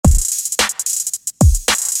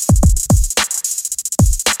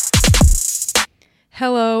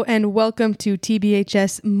Hello and welcome to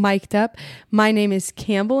TBHS Mic'd Up. My name is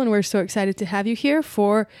Campbell and we're so excited to have you here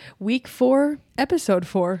for Week 4, Episode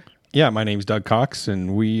 4. Yeah, my name's Doug Cox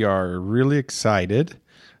and we are really excited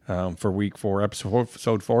for Week 4,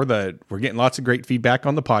 Episode 4. That we're getting lots of great feedback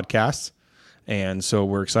on the podcasts, and so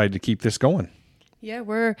we're excited to keep this going. Yeah,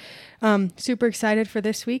 we're super excited for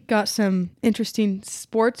this week. Got some interesting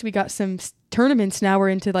sports. We got some tournaments now. We're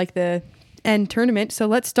into like the end tournament. So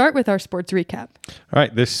let's start with our sports recap. All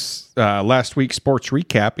right. This last week's sports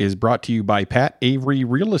recap is brought to you by Pat Avery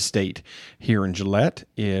Real Estate here in Gillette.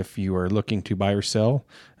 If you are looking to buy or sell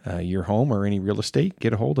your home or any real estate,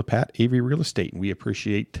 get a hold of Pat Avery Real Estate. We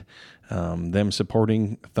appreciate them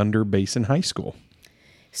supporting Thunder Basin High School.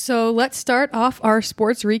 So let's start off our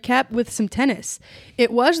sports recap with some tennis. It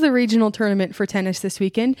was the regional tournament for tennis this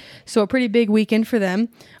weekend, so a pretty big weekend for them.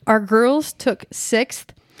 Our girls took 6th,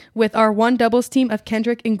 with our one doubles team of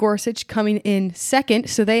Kendrick and Gorsuch coming in 2nd,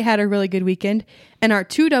 so they had a really good weekend. And our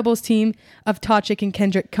two doubles team of Tochik and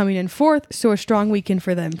Kendrick coming in 4th, so a strong weekend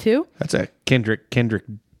for them too. That's a Kendrick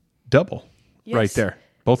double right there.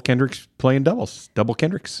 Both Kendricks playing doubles, double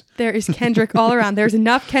Kendricks. There is Kendrick all around. There's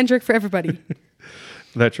enough Kendrick for everybody.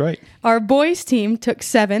 That's right. Our boys team took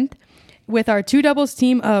 7th, with our two doubles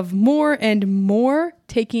team of Moore and Moore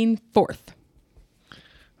taking 4th.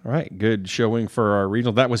 All right, good showing for our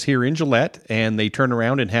regional. That was here in Gillette, and they turn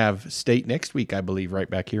around and have state next week, I believe, right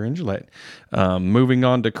back here in Gillette. Moving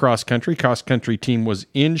on to cross country. Cross country team was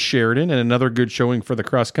in Sheridan, and another good showing for the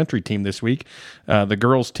cross country team this week. The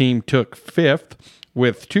girls team took 5th,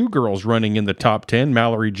 with two girls running in the top 10,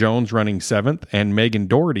 Mallory Jones running 7th, and Megan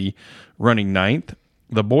Doherty running 9th.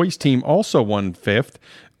 The boys team also won 5th,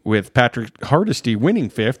 with Patrick Hardesty winning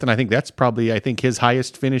 5th, and I think that's probably, his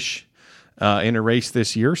highest finish in a race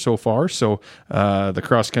this year so far. So the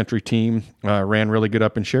cross-country team ran really good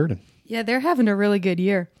up in Sheridan. Yeah, they're having a really good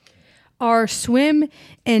year. Our swim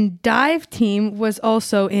and dive team was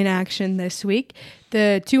also in action this week.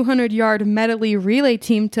 The 200-yard medley relay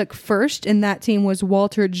team took 1st, and that team was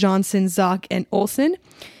Walter, Johnson, Zock, and Olson.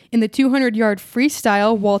 In the 200-yard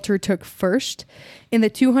freestyle, Walter took 1st. In the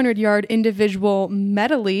 200-yard individual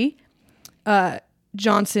medley,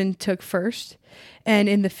 Johnson took 1st. And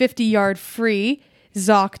in the 50-yard free,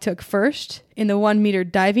 Zock took 1st. In the 1-meter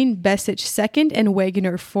diving, Besic 2nd and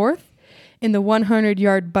Wagoner 4th. In the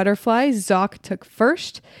 100-yard butterfly, Zock took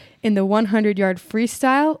 1st. In the 100-yard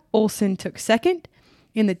freestyle, Olson took 2nd.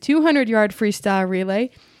 In the 200-yard freestyle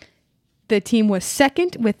relay, the team was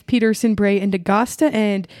 2nd with Peterson, Bray, and DaGosta.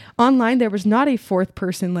 And online, there was not a 4th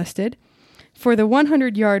person listed. For the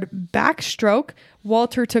 100-yard backstroke,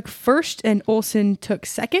 Walter took 1st and Olson took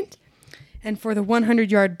 2nd. And for the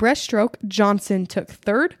 100-yard breaststroke, Johnson took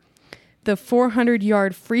 3rd. The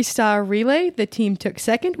 400-yard freestyle relay, the team took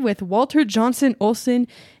 2nd with Walter, Johnson, Olson,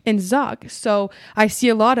 and Zock. So I see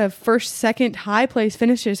a lot of first, second, high place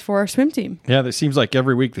finishes for our swim team. Yeah, that seems like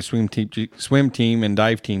every week the swim team and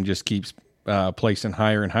dive team just keeps placing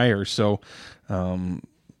higher and higher. So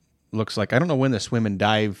looks like, I don't know when the swim and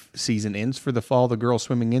dive season ends for the fall. The girls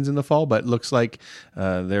swimming ends in the fall, but it looks like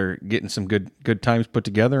they're getting some good times put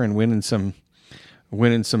together and winning some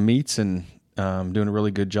meets and doing a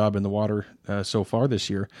really good job in the water so far this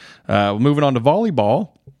year. Moving on to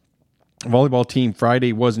volleyball. Volleyball team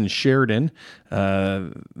Friday was in Sheridan.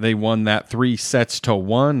 They won that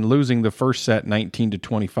 3-1, losing the first set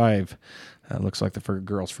 19-25. Looks like the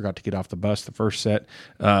girls forgot to get off the bus the first set.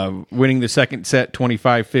 Winning the second set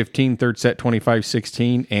 25-15, third set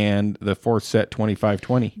 25-16, and the fourth set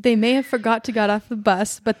 25-20. They may have forgot to get off the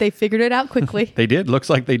bus, but they figured it out quickly. They did. Looks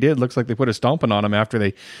like they did. Looks like they put a stomping on them after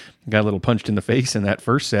they got a little punched in the face in that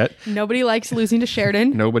first set. Nobody likes losing to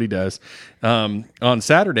Sheridan. Nobody does. On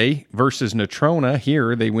Saturday versus Natrona,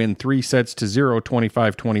 here they win 3-0,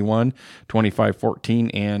 25-21,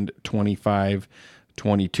 25-14, and 25-22.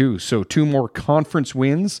 So 2 more conference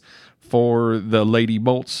wins for the Lady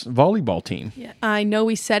Bolts volleyball team. Yeah, I know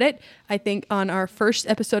we said it, I think, on our first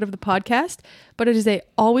episode of the podcast, but it is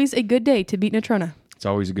always a good day to beat Natrona. It's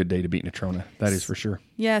always a good day to beat Natrona. That is for sure.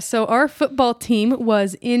 Yeah, so our football team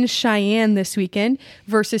was in Cheyenne this weekend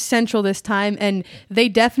versus Central this time, and they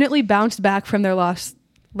definitely bounced back from their loss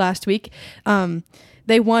last week.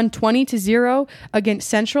 They won 20-0 against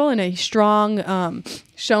Central in a strong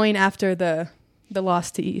showing after the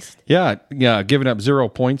loss to East. Yeah, giving up 0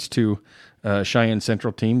 points to Cheyenne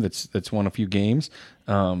Central team that's won a few games.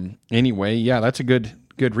 Anyway, yeah, that's a good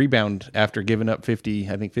rebound after giving up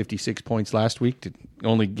 56 points last week to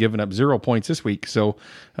only giving up 0 points this week. So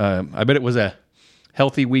I bet it was a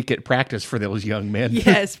healthy week at practice for those young men.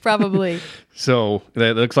 Yes, probably. So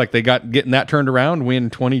it looks like they getting that turned around, win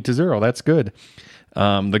 20-0. That's good.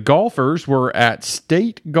 The golfers were at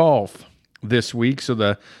State Golf this week, so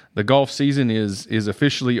the golf season is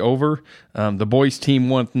officially over. The boys team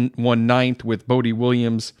won ninth, with Bodie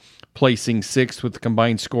Williams placing sixth with a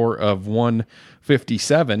combined score of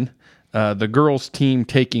 157. The girls team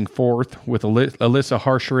taking fourth, with Alyssa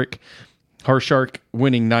Harshark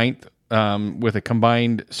winning ninth with a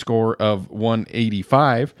combined score of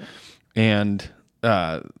 185. And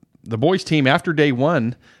the boys team, after day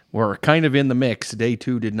one, were kind of in the mix. Day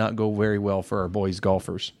two did not go very well for our boys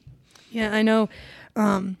golfers. Yeah, I know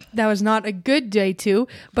that was not a good day two,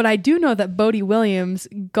 but I do know that Bodie Williams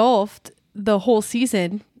golfed the whole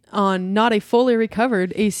season on not a fully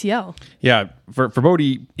recovered ACL. Yeah, for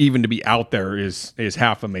Bodie even to be out there is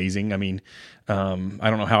half amazing. I mean, I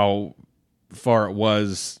don't know how far it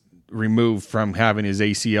was removed from having his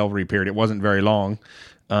ACL repaired. It wasn't very long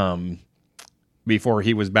before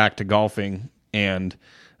he was back to golfing, and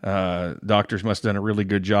doctors must have done a really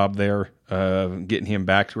good job there getting him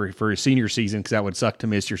back for his senior season, because that would suck to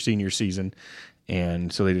miss your senior season.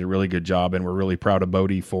 And so they did a really good job, and we're really proud of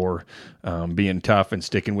Bodie for being tough and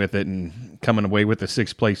sticking with it and coming away with a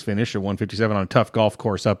sixth place finish at 157 on a tough golf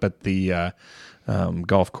course up at the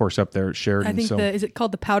golf course up there at Sheridan. I think is it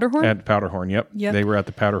called the Powderhorn? At Powderhorn, yep. They were at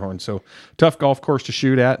the Powderhorn. So tough golf course to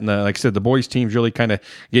shoot at. And like I said, the boys teams really kind of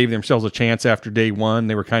gave themselves a chance after day one.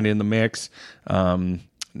 They were kind of in the mix.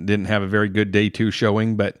 Didn't have a very good day two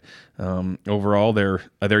showing, but overall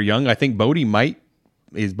they're young. I think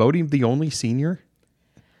is Bodie the only senior?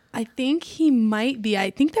 I think he might be. I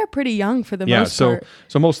think they're pretty young for the most part.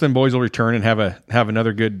 So most of them boys will return and have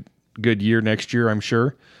another good year next year, I'm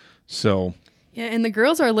sure. So yeah, and the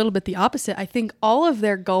girls are a little bit the opposite. I think all of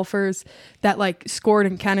their golfers that like scored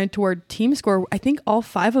and counted toward team score, I think all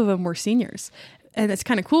 5 of them were seniors. And it's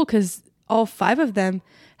kind of cool because all 5 of them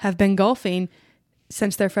have been golfing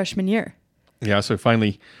since their freshman year. Yeah, so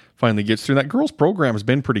finally gets through. That girls program has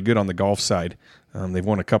been pretty good on the golf side. They've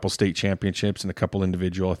won a couple state championships and a couple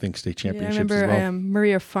individual, I think, state championships as well. I remember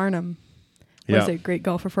Maria Farnham was a great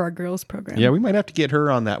golfer for our girls program. Yeah, we might have to get her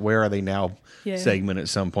on that Where Are They Now segment at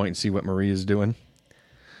some point and see what Maria's doing.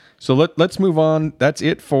 So let's move on. That's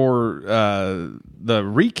it for the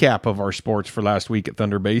recap of our sports for last week at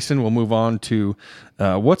Thunder Basin. We'll move on to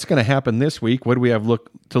what's going to happen this week. What do we have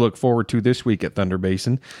to look forward to this week at Thunder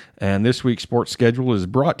Basin? And this week's sports schedule is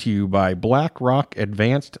brought to you by Black Rock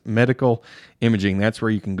Advanced Medical Imaging. That's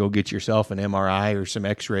where you can go get yourself an MRI or some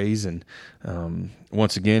X-rays. And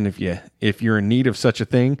once again, if you're in need of such a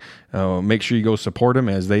thing, make sure you go support them,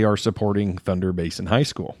 as they are supporting Thunder Basin High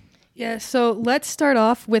School. Yeah, so let's start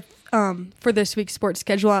off with, for this week's sports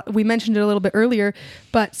schedule, we mentioned it a little bit earlier,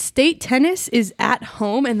 but state tennis is at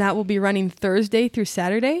home, and that will be running Thursday through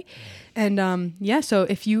Saturday. And so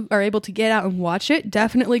if you are able to get out and watch it,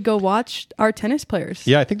 definitely go watch our tennis players.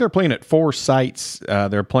 Yeah, I think they're playing at 4 sites.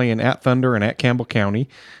 They're playing at Thunder and at Campbell County.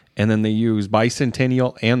 And then they use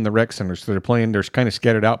Bicentennial and the Rec Center. So they're kind of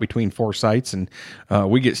scattered out between 4 sites. And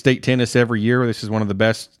we get state tennis every year. This is one of the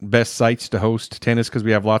best sites to host tennis because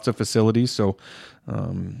we have lots of facilities. So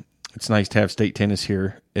it's nice to have state tennis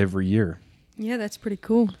here every year. Yeah, that's pretty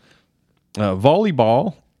cool.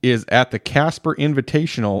 Volleyball is at the Casper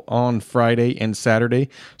Invitational on Friday and Saturday.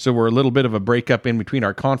 So we're a little bit of a breakup in between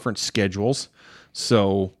our conference schedules.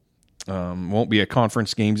 So won't be at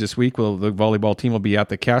conference games this week. Well, the volleyball team will be at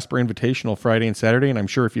the Casper Invitational Friday and Saturday, and I'm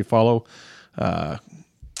sure if you follow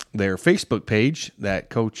their Facebook page, that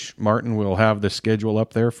Coach Martin will have the schedule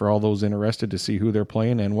up there for all those interested to see who they're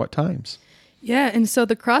playing and what times. Yeah, and so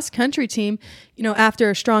the cross-country team, after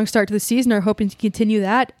a strong start to the season, are hoping to continue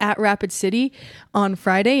that at Rapid City on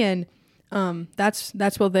Friday, and that's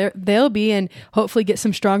where they'll be, and hopefully get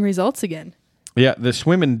some strong results again. Yeah, the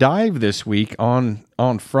swim and dive this week on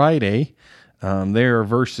Friday, they're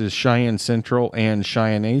versus Cheyenne Central and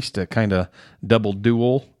Cheyenne East, a kind of double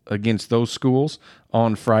duel against those schools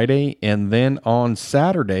on Friday. And then on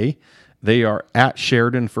Saturday, they are at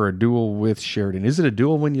Sheridan for a duel with Sheridan. Is it a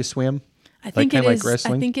duel when you swim? I think it is. Like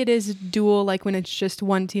wrestling? I think it is duel, like when it's just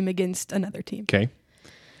one team against another team. Okay.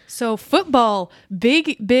 So football,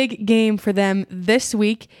 big game for them this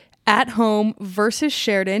week. At home versus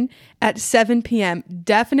Sheridan at 7 p.m.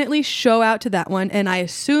 Definitely show out to that one, and I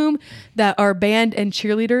assume that our band and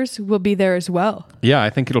cheerleaders will be there as well. Yeah,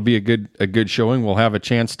 I think it'll be a good showing. We'll have a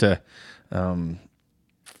chance to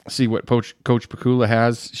see what Coach Pakula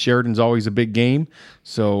has. Sheridan's always a big game,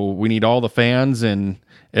 so we need all the fans and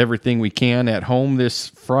everything we can at home this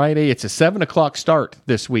Friday. It's a 7:00 start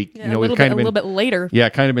this week. Yeah, a little bit later. Yeah,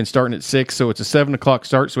 kind of been starting at 6, so it's a 7:00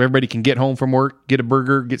 start, so everybody can get home from work, get a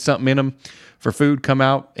burger, get something in them for food, come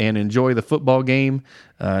out and enjoy the football game,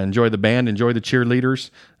 enjoy the band, enjoy the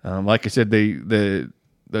cheerleaders. Like I said,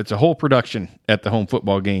 that's a whole production at the home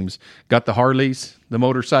football games. Got the Harleys, the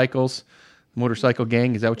motorcycles. Motorcycle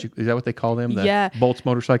gang, is that what they call them? The Bolts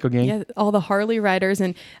motorcycle gang? Yeah, all the Harley riders.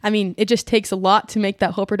 And I mean, it just takes a lot to make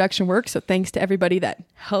that whole production work. So thanks to everybody that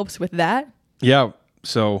helps with that. Yeah.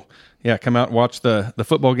 So come out and watch the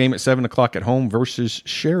football game at 7:00 at home versus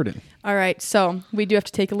Sheridan. All right. So we do have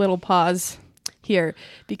to take a little pause here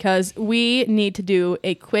because we need to do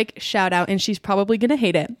a quick shout out, and she's probably going to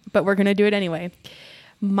hate it, but we're going to do it anyway.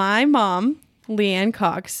 My mom, Leanne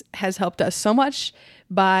Cox, has helped us so much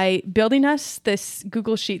by building us this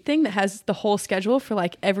Google Sheet thing that has the whole schedule for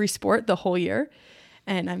like every sport the whole year.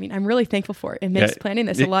 And I mean, I'm really thankful for it. It makes planning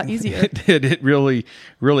this a lot easier. It really,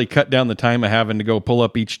 really cut down the time of having to go pull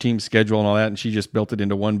up each team's schedule and all that. And she just built it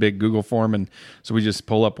into one big Google form. And so we just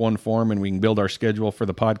pull up one form and we can build our schedule for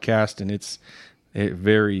the podcast. And it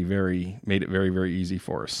very, very made it very, very easy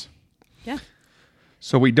for us. Yeah.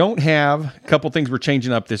 So we don't have a couple things we're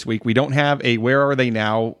changing up this week. We don't have a where are they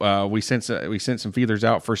now. We sent some feelers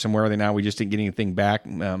out for some where are they now. We just didn't get anything back.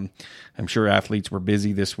 I'm sure athletes were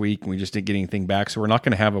busy this week, and we just didn't get anything back. So we're not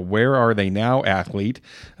going to have a where are they now athlete.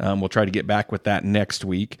 We'll try to get back with that next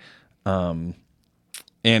week. And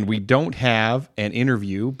we don't have an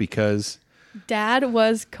interview because Dad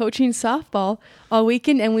was coaching softball all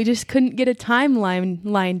weekend, and we just couldn't get a timeline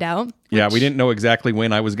lined out. Yeah, we didn't know exactly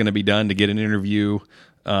when I was going to be done to get an interview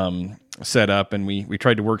set up, and we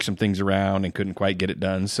tried to work some things around and couldn't quite get it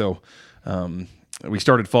done. So we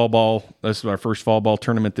started fall ball. This is our first fall ball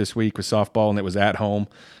tournament this week with softball, and it was at home.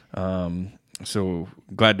 So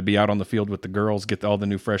glad to be out on the field with the girls, get all the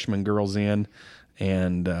new freshman girls in,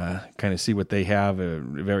 and kind of see what they have. A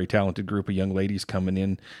very talented group of young ladies coming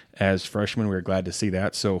in as freshmen. We were glad to see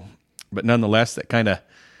that. So, but nonetheless, that kind of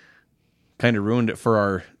ruined it for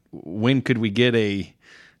our. When could we get a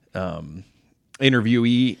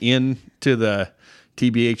interviewee into the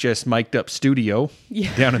TBHS mic'd up studio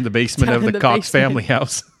down in the basement of the Cox family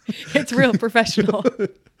house? It's real professional.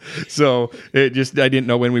 So I didn't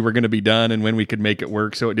know when we were going to be done and when we could make it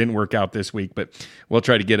work. So it didn't work out this week, but we'll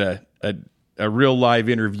try to get a real live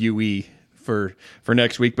interviewee for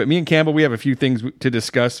next week. But me and Campbell, we have a few things to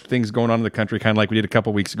discuss, things going on in the country, kind of like we did a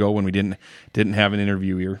couple weeks ago when we didn't have an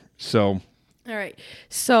interviewer. So. All right.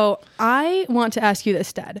 So I want to ask you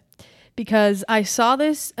this, Dad, because I saw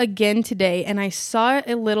this again today, and I saw it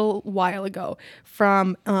a little while ago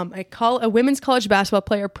from a women's college basketball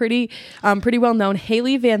player, pretty well known,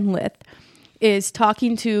 Haley Van Lith, is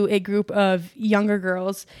talking to a group of younger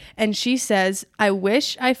girls, and she says, "I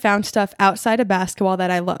wish I found stuff outside of basketball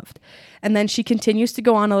that I loved." And then she continues to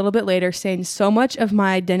go on a little bit later, saying, "So much of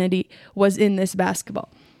my identity was in this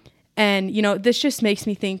basketball." And, this just makes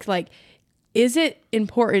me think, like, is it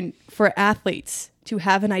important for athletes to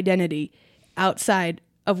have an identity outside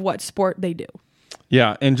of what sport they do?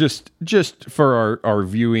 Yeah, and just for our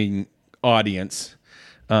viewing audience,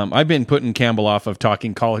 I've been putting Campbell off of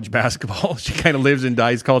talking college basketball. She kind of lives and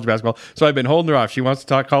dies college basketball. So I've been holding her off. She wants to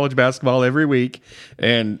talk college basketball every week.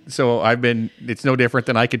 And so it's no different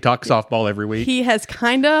than I could talk softball every week. He has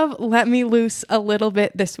kind of let me loose a little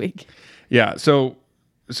bit this week. Yeah, so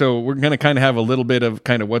we're going to kind of have a little bit of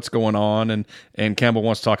kind of what's going on, and Campbell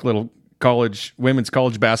wants to talk a little women's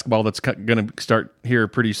college basketball that's going to start here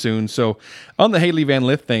pretty soon. So on the Haley Van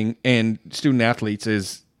Lith thing and student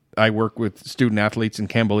athletes I work with student athletes, and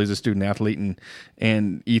Campbell is a student athlete,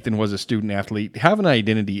 and Ethan was a student athlete. Having an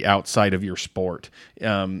identity outside of your sport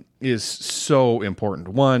is so important.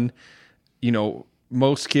 One,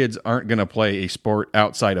 most kids aren't going to play a sport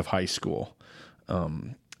outside of high school.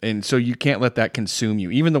 And so you can't let that consume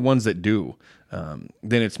you. Even the ones that do,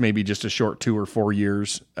 then it's maybe just a short 2 or 4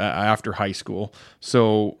 years after high school.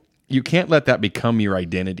 So you can't let that become your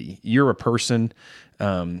identity. You're a person.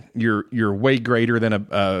 You're way greater than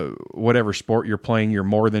a whatever sport you're playing. You're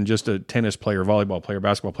more than just a tennis player, volleyball player,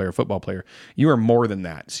 basketball player, football player. You are more than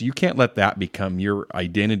that. So you can't let that become your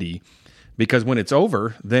identity, because when it's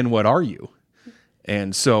over, then what are you?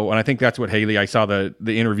 And I think that's what Haley. I saw the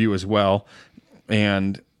interview as well,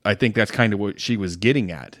 and I think that's kind of what she was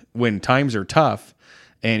getting at. When times are tough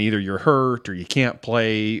and either you're hurt or you can't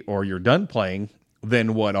play or you're done playing,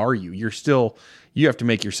 then what are you? You have to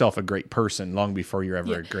make yourself a great person long before you're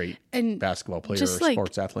ever a great basketball player or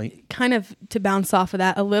sports athlete. Kind of to bounce off of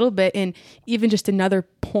that a little bit, and even just another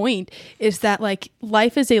point is that like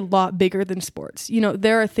life is a lot bigger than sports.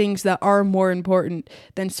 There are things that are more important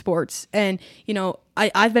than sports. And,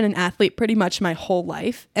 I've been an athlete pretty much my whole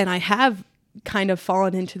life, and I have kind of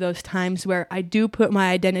fallen into those times where I do put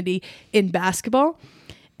my identity in basketball.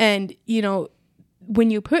 And,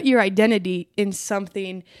 when you put your identity in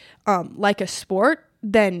something like a sport,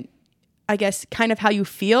 then I guess kind of how you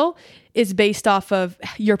feel is based off of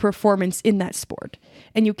your performance in that sport.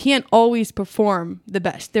 And you can't always perform the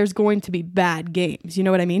best. There's going to be bad games. You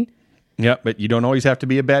know what I mean? Yeah, but you don't always have to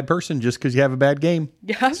be a bad person just because you have a bad game.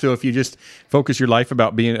 Yeah. So if you just focus your life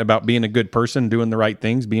about being a good person, doing the right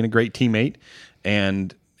things, being a great teammate,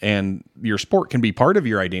 and your sport can be part of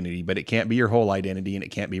your identity, but it can't be your whole identity, and it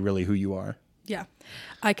can't be really who you are. Yeah,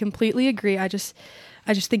 I completely agree. I just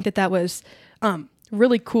think that was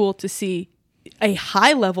really cool to see a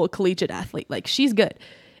high level collegiate athlete. Like, she's good,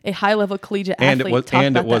 a high level collegiate athlete.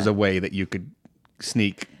 It was a way that you could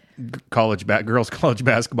sneak girls college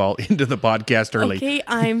basketball into the podcast early. Okay,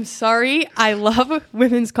 I'm sorry. I love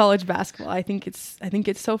women's college basketball. I think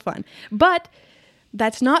it's so fun. But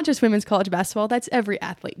that's not just women's college basketball. That's every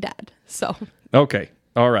athlete, Dad. So okay,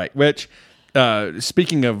 all right. Which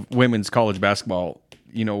speaking of women's college basketball,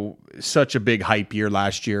 such a big hype year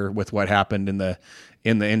last year with what happened in the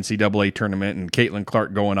NCAA tournament and Caitlin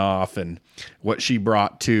Clark going off and what she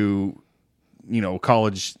brought to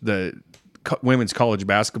women's college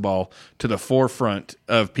basketball to the forefront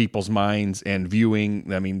of people's minds and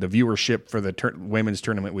viewing. I mean, the viewership for the women's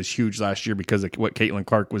tournament was huge last year because of what Caitlin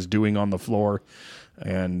Clark was doing on the floor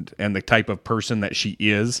and the type of person that she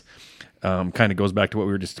is. Kind of goes back to what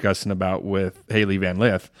we were discussing about with Hailey Van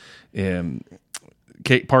Lith.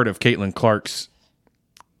 Part of Caitlin Clark's,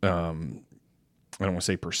 I don't want to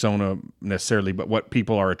say persona necessarily, but what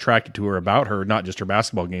people are attracted to her about her, not just her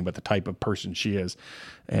basketball game, but the type of person she is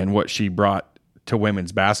and what she brought to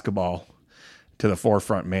women's basketball to the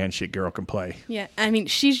forefront. Man, shit, girl can play. Yeah, I mean,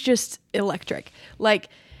 she's just electric. Like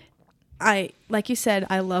you said,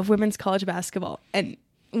 I love women's college basketball. And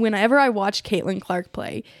whenever I watch Caitlin Clark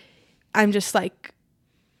play, I'm just like,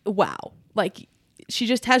 wow. Like, she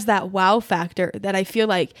just has that wow factor that I feel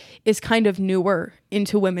like is kind of newer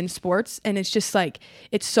into women's sports. And it's just like,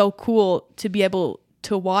 it's so cool to be able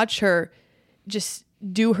to watch her just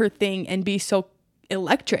do her thing and be so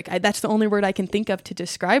electric. That's the only word I can think of to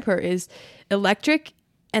describe her is electric,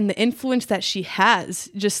 and the influence that she has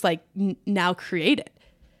just like now created.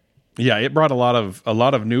 Yeah, it brought a lot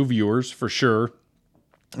of new viewers for sure.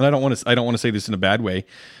 And I don't want to say this in a bad way,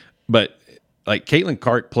 but like Caitlin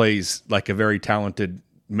Clark plays like a very talented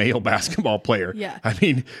male basketball player. Yeah. I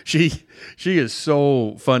mean, she is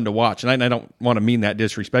so fun to watch. And I don't want to mean that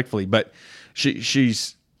disrespectfully, but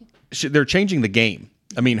they're changing the game.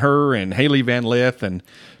 I mean, her and Hailey Van Lith and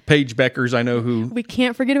Paige Beckers, I know who... We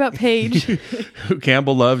can't forget about Paige. who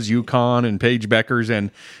Campbell loves, UConn, and Paige Beckers,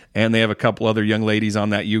 and they have a couple other young ladies on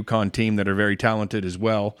that UConn team that are very talented as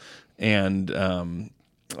well. And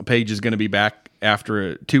Paige is going to be back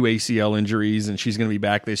after 2 ACL injuries, and she's going to be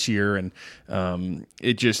back this year. And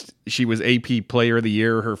she was AP Player of the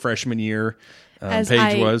Year her freshman year.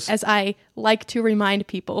 Paige was. As I like to remind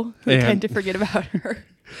people who tend to forget about her.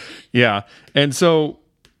 Yeah. And so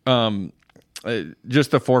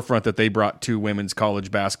just the forefront that they brought to women's college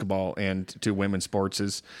basketball and to women's sports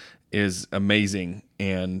is amazing.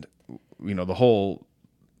 And, the whole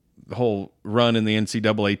run in the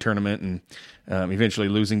NCAA tournament and eventually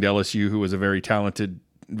losing to LSU, who was a very talented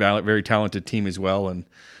team as well. And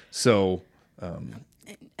so...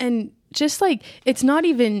 and just like, it's not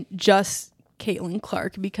even just Caitlin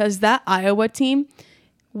Clark, because that Iowa team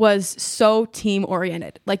was so team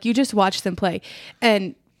oriented. Like, you just watch them play,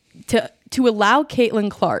 and to allow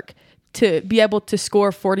Caitlin Clark to be able to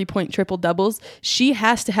score 40-point triple doubles, she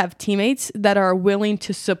has to have teammates that are willing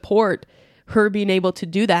to support her being able to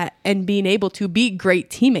do that and being able to be great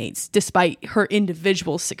teammates despite her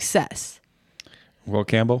individual success. Well,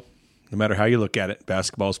 Campbell, no matter how you look at it,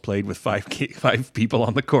 basketball's played with five people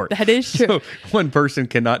on the court. That is true. So one person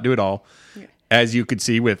cannot do it all. Yeah. As you could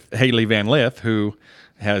see with Hailey Van Lith, who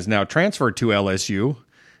has now transferred to LSU.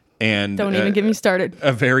 And don't even get me started.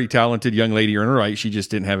 A very talented young lady in her right. She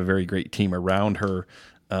just didn't have a very great team around her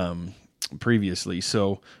previously.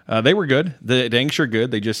 So they were good. The Danks are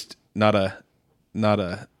good. They just not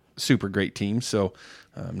a super great team. So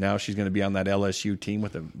now she's going to be on that LSU team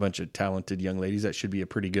with a bunch of talented young ladies. That should be a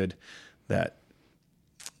pretty good. That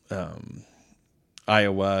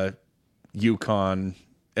Iowa, UConn,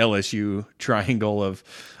 LSU triangle of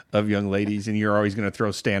young ladies, and you're always going to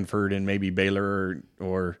throw Stanford and maybe Baylor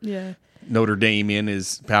or Notre Dame in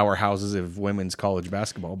as powerhouses of women's college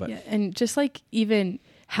basketball. But and just like even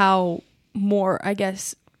how more, I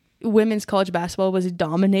guess, women's college basketball was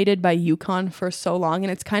dominated by UConn for so long,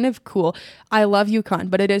 and it's kind of cool. I love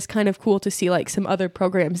UConn, but it is kind of cool to see like some other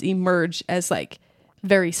programs emerge as like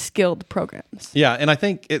very skilled programs. Yeah, and I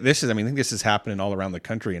think this is happening all around the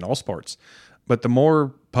country in all sports. But the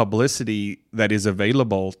more publicity that is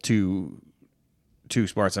available to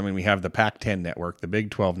sports, I mean, we have the Pac-10 network, the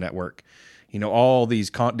Big 12 network, all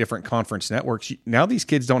these different conference networks. Now these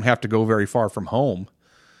kids don't have to go very far from home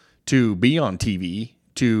to be on TV,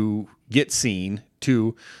 to get seen,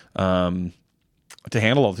 to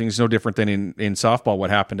handle all things. No different than in softball, what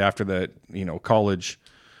happened after the college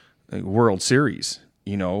World Series.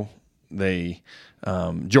 Jordy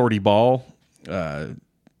Ball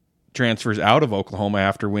transfers out of Oklahoma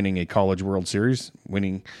after winning a college World Series,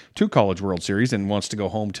 winning 2 college World Series, and wants to go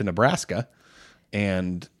home to Nebraska.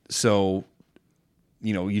 And so,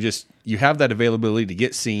 you have that availability to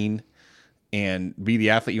get seen and be the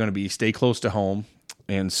athlete you want to be, stay close to home.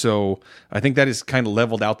 And so I think that has kind of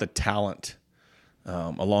leveled out the talent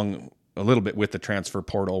along a little bit with the transfer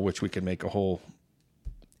portal, which we could make a whole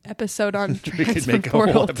episode on transfer we could make a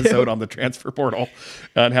portal whole episode too. on the transfer portal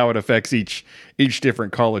on how it affects each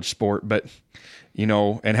different college sport, but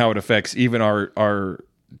and how it affects even our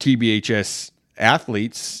TBHS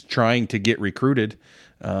athletes trying to get recruited,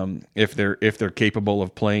 if they're capable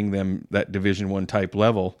of playing them that Division I type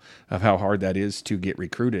level, of how hard that is to get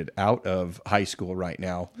recruited out of high school right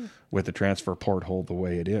now with the transfer portal the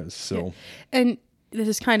way it is. So and this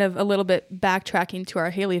is kind of a little bit backtracking to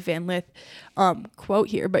our Haley Van Lith quote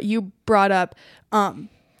here, but you brought up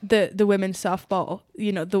the women's softball,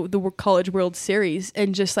 the College World Series,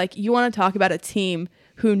 and just like you want to talk about a team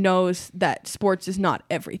who knows that sports is not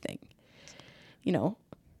everything,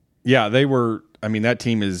 Yeah, they were. I mean, that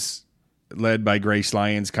team is led by Grace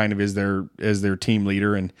Lyons, kind of as their team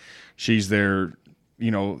leader, and she's their.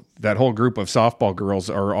 That whole group of softball girls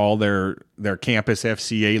are all their campus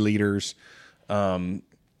FCA leaders.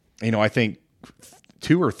 I think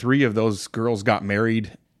 2 or 3 of those girls got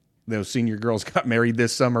married. Those senior girls got married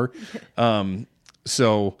this summer.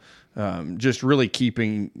 Just really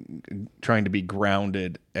trying to be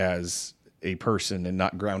grounded as a person and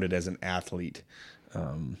not grounded as an athlete,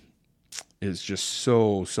 is just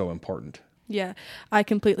so, so important. Yeah, I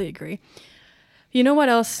completely agree. You know what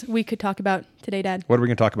else we could talk about today, Dad? What are we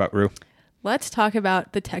going to talk about, Rue? Let's talk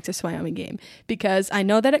about the Texas-Wyoming game, because I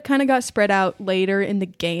know that it kind of got spread out later in the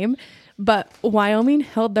game, but Wyoming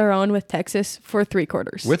held their own with Texas for 3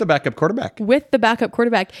 quarters. With a backup quarterback. With the backup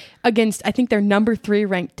quarterback against, I think, their number 3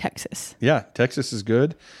 ranked Texas. Yeah, Texas is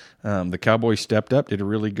good. The Cowboys stepped up, did a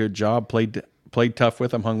really good job, played tough with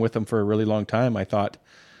them, hung with them for a really long time. I thought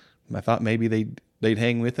maybe they'd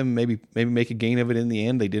hang with them, maybe make a gain of it in the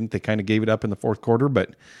end. They didn't. They kind of gave it up in the 4th quarter,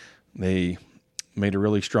 but they made a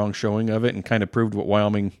really strong showing of it and kind of proved what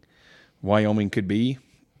Wyoming could be.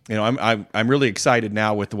 I'm really excited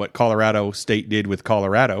now with what Colorado State did with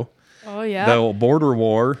Colorado. Oh yeah, the old border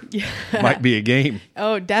war might be a game.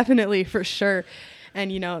 Oh, definitely, for sure.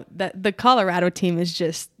 And that the Colorado team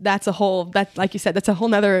is that's like you said, that's a whole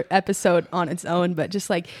nother episode on its own. But just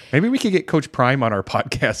like maybe we could get Coach Prime on our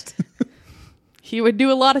podcast. He would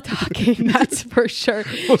do a lot of talking, that's for sure.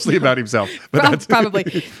 Mostly about himself. But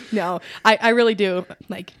probably. No, I really do.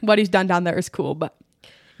 Like, what he's done down there is cool. But,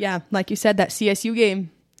 yeah, like you said, that CSU game,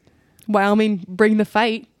 Wyoming, bring the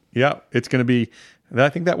fight. Yeah, it's going to be – I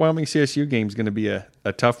think that Wyoming CSU game is going to be a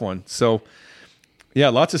tough one. So, yeah,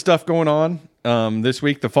 lots of stuff going on. This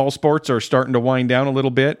week, the fall sports are starting to wind down a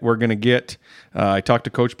little bit. We're going to get I talked to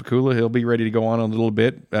Coach Pakula. He'll be ready to go on a little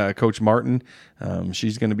bit. Coach Martin,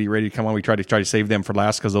 she's going to be ready to come on. We try to save them for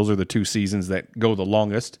last because those are the 2 seasons that go the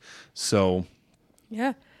longest. So,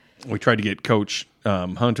 yeah, we tried to get Coach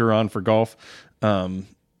Hunter on for golf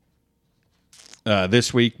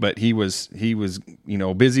this week, but he was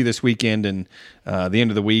busy this weekend and the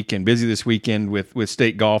end of the week, and busy this weekend with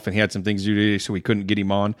state golf, and he had some things to do today, so we couldn't get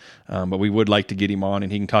him on. But we would like to get him on,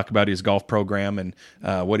 and he can talk about his golf program and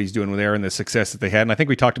what he's doing there and the success that they had. And I think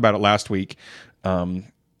we talked about it last week,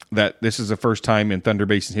 that this is the first time in Thunder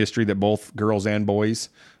Basin history that both girls and boys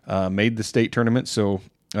made the state tournament. So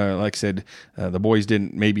like I said, the boys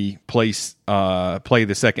didn't maybe play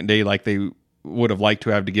the second day like they would have liked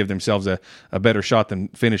to have to give themselves a better shot than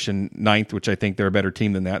finishing 9th, which I think they're a better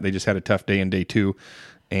team than that. They just had a tough day in day 2.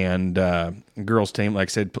 And girls team, like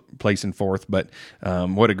I said, placing 4th. But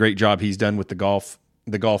what a great job he's done with the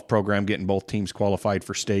golf program, getting both teams qualified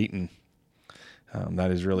for state. And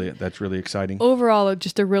that's really exciting. Overall,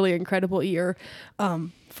 just a really incredible year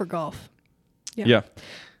for golf. Yeah.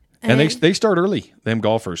 And they start early, them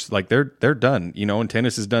golfers. Like they're done, and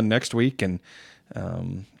tennis is done next week. And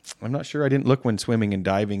I'm not sure. I didn't look when swimming and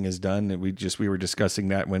diving is done. We were discussing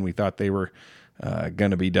that when we thought they were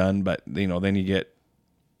going to be done. But then you get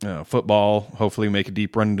football. Hopefully, make a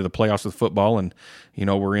deep run into the playoffs with football. And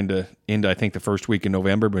we're into I think the first week in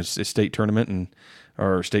November, but it's a state tournament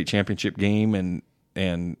or state championship game,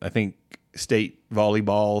 and I think state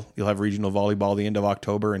volleyball. You'll have regional volleyball the end of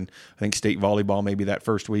October, and I think state volleyball maybe that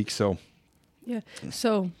first week. So yeah,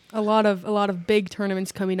 so a lot of big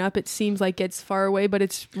tournaments coming up. It seems like it's far away, but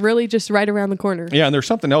it's really just right around the corner. Yeah, and there's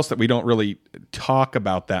something else that we don't really talk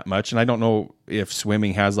about that much, and I don't know if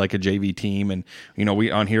swimming has like a JV team, and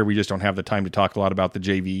we on here we just don't have the time to talk a lot about the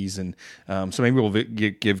JVs, and so maybe we'll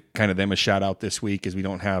give kind of them a shout out this week, as we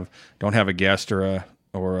don't have a guest or a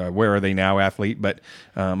where are they now athlete, but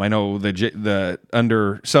I know the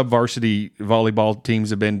under sub varsity volleyball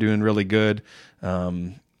teams have been doing really good.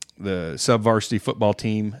 The sub varsity football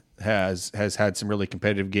team has had some really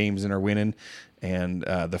competitive games and are winning, and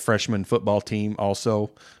the freshman football team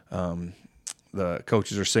also. The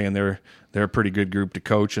coaches are saying they're a pretty good group to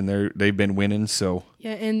coach, and they've been winning. So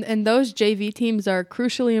yeah, and those JV teams are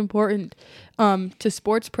crucially important to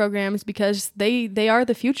sports programs, because they are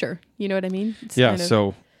the future. You know what I mean?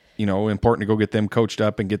 So important to go get them coached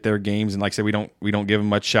up and get their games. And like I said, we don't give them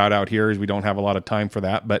much shout out here, as we don't have a lot of time for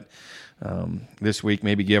that. But this week,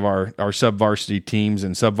 maybe give our sub varsity teams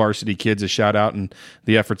and sub varsity kids a shout out, and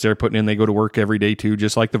the efforts they're putting in. They go to work every day too,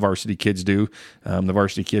 just like the varsity kids do. The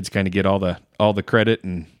varsity kids kind of get all the credit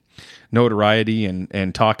and notoriety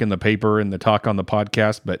and talk in the paper and the talk on the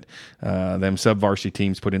podcast, but them sub varsity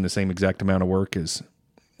teams put in the same exact amount of work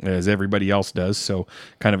as everybody else does. So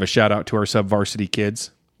kind of a shout out to our sub varsity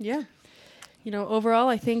kids. Yeah. Overall,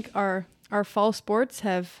 I think our fall sports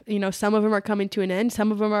have, some of them are coming to an end.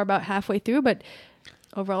 Some of them are about halfway through, but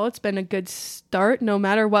overall it's been a good start no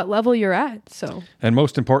matter what level you're at. So, and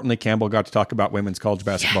most importantly, Campbell got to talk about women's college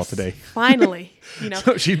basketball today. Finally.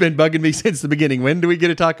 So she's been bugging me since the beginning. When do we get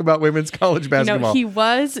to talk about women's college basketball? He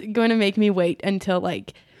was going to make me wait until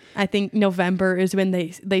I think November is when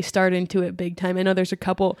they start into it big time. I know there's a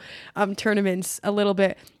couple tournaments a little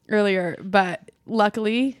bit earlier, but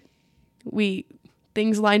luckily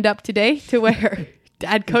things lined up today to where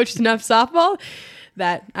Dad coached enough softball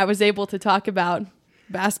that I was able to talk about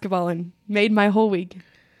basketball and made my whole week.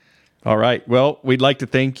 All right. Well, we'd like to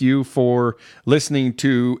thank you for listening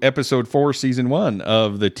to episode 4, season 1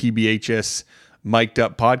 of the TBHS Mic'd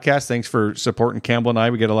Up podcast. Thanks for supporting Campbell and I.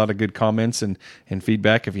 We get a lot of good comments and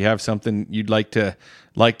feedback. If you have something you'd like to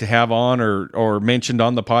have on or mentioned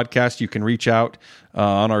on the podcast, you can reach out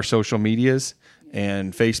on our social medias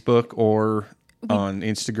and Facebook or on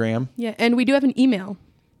Instagram. Yeah, and we do have an email.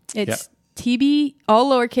 It's TB, all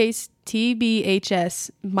lowercase, TBHS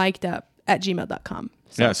mic'd up @gmail.com.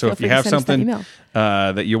 So if you have something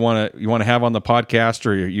that you want to have on the podcast,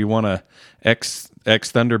 or you want a ex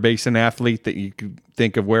Thunder Basin athlete that you could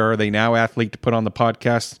think of where are they now athlete to put on the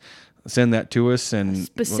podcast, send that to us. And a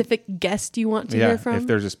specific guest you want to hear from? If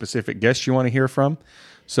there's a specific guest you want to hear from.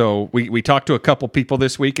 So we talked to a couple people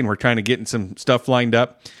this week, and we're kind of getting some stuff lined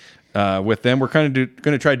up with them. We're kind of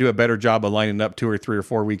going to try to do a better job of lining up 2 or 3 or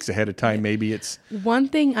 4 weeks ahead of time. Maybe it's one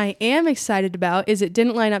thing I am excited about is it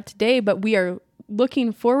didn't line up today, but we are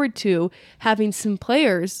looking forward to having some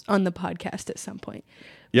players on the podcast at some point.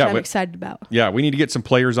 Which I'm excited about. Yeah, we need to get some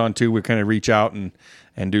players on too. We kind of reach out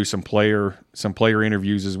and do some player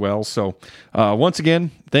interviews as well. So once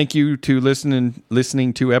again, thank you to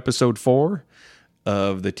listening to episode 4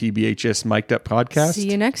 of the TBHS Mic'd Up podcast. See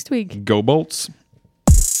you next week. Go Bolts.